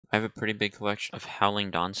I have a pretty big collection of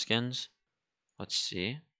Howling Dawn skins. Let's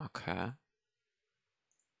see. Okay.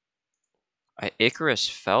 Icarus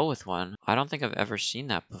fell with one. I don't think I've ever seen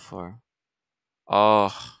that before.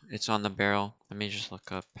 Oh, it's on the barrel. Let me just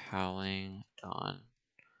look up Howling Dawn.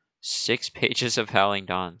 6 pages of Howling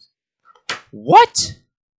Dawns. What?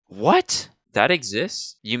 What? That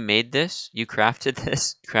exists? You made this? You crafted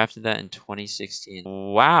this? Crafted that in 2016.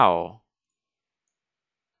 Wow.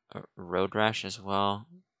 Road Rash as well.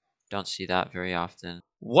 Don't see that very often.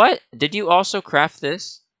 What? Did you also craft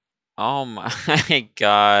this? Oh my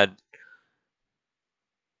god.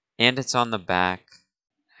 And it's on the back.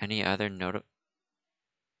 Any other notable?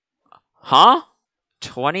 Huh?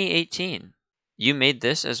 2018. You made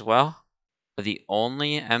this as well? The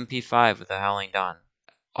only MP5 with a Howling Dawn.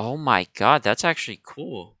 Oh my god, that's actually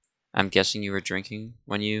cool. I'm guessing you were drinking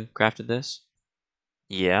when you crafted this?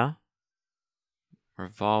 Yeah.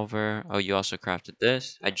 Revolver. Oh, you also crafted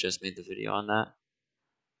this. I just made the video on that.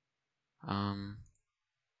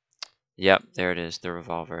 Yep, there it is, the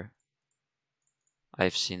revolver.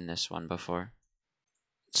 I've seen this one before.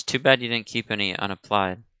 It's too bad you didn't keep any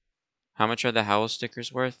unapplied. How much are the Howl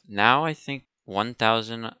stickers worth? Now I think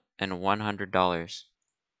 $1,100.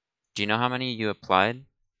 Do you know how many you applied?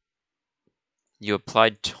 You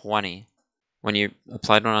applied 20. When you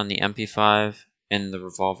applied one on the MP5 and the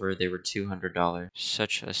revolver, they were $200.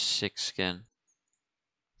 Such a sick skin.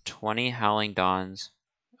 20 Howling Dawns.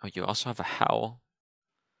 Oh, you also have a Howl.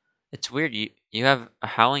 It's weird. You have a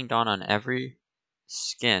Howling Dawn on every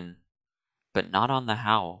skin, but not on the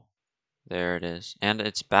Howl. There it is. And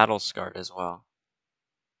it's battle scarred as well.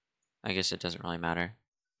 I guess it doesn't really matter.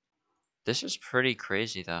 This is pretty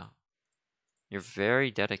crazy though. You're very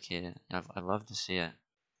dedicated. I love to see it.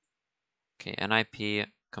 Okay, NIP,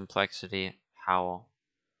 complexity, Howl.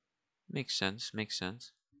 Makes sense, makes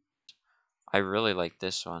sense. I really like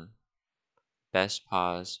this one. Best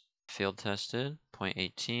pause. Field tested,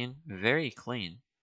 0.18. Very clean.